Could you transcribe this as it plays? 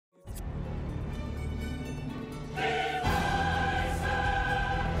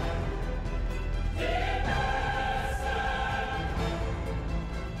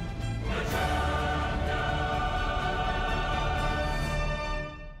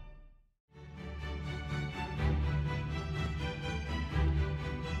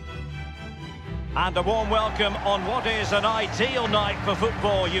And a warm welcome on what is an ideal night for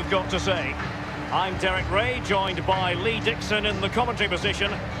football, you've got to say. I'm Derek Ray, joined by Lee Dixon in the commentary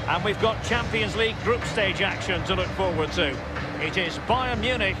position, and we've got Champions League group stage action to look forward to. It is Bayern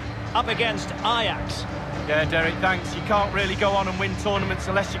Munich up against Ajax. Yeah, Derek, thanks. You can't really go on and win tournaments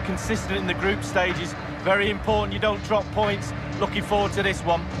unless you're consistent in the group stages. Very important you don't drop points. Looking forward to this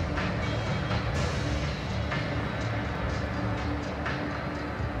one.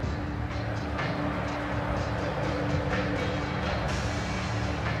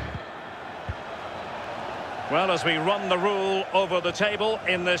 Well, as we run the rule over the table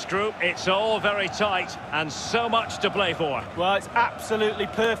in this group, it's all very tight and so much to play for. Well, it's absolutely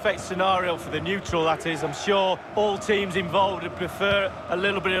perfect scenario for the neutral, that is. I'm sure all teams involved would prefer a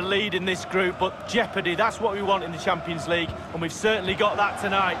little bit of lead in this group, but jeopardy, that's what we want in the Champions League, and we've certainly got that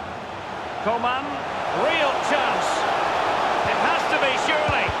tonight. Coman, real chance. It has to be,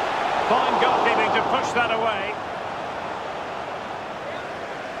 surely. Fine goalkeeping to push that away.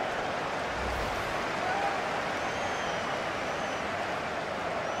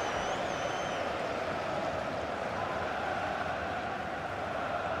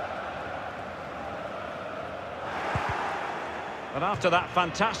 But after that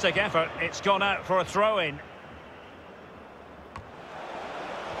fantastic effort, it's gone out for a throw-in.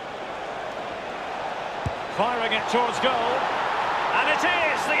 Firing it towards goal. And it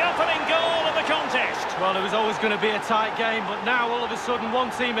is the opening goal of the contest. Well, it was always going to be a tight game, but now all of a sudden one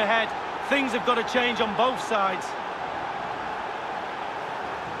team ahead. Things have got to change on both sides.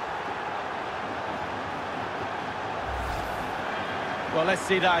 Well, let's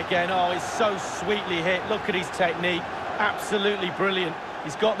see that again. Oh, he's so sweetly hit. Look at his technique. Absolutely brilliant.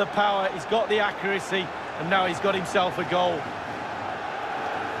 He's got the power, he's got the accuracy, and now he's got himself a goal.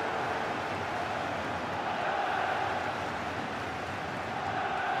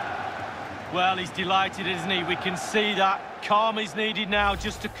 Well, he's delighted, isn't he? We can see that. Calm is needed now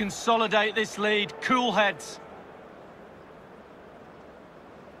just to consolidate this lead. Cool heads.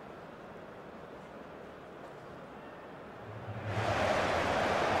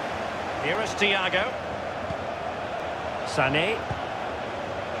 Here is Thiago. Sané,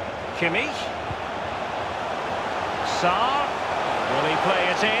 Kimmich, Sarr, will he play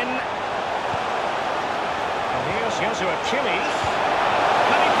it in? And here's Joshua Kimmich,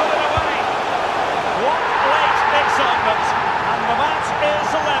 can he put it away? What late excitement, and the match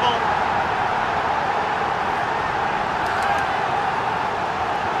is level.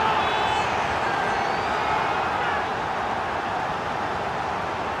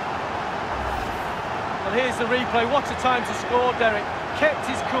 Here's the replay. What a time to score, Derek. Kept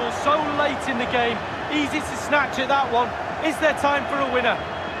his cool so late in the game. Easy to snatch at that one. Is there time for a winner?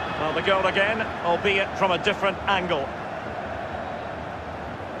 Well, the goal again, albeit from a different angle.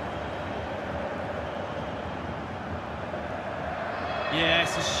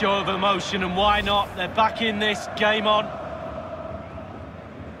 Yes, a show of emotion, and why not? They're back in this. Game on.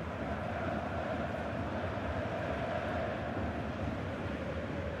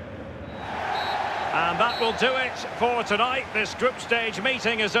 And that will do it for tonight. This group stage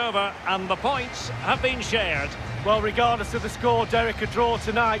meeting is over and the points have been shared. Well, regardless of the score, Derek, a draw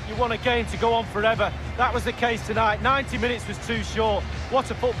tonight, you want a game to go on forever. That was the case tonight. 90 minutes was too short. What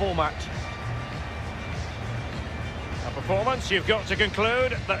a football match. A performance you've got to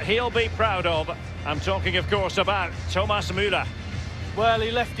conclude that he'll be proud of. I'm talking, of course, about Thomas Müller. Well,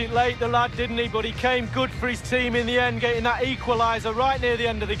 he left it late, the lad, didn't he? But he came good for his team in the end, getting that equaliser right near the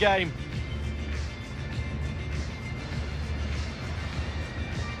end of the game.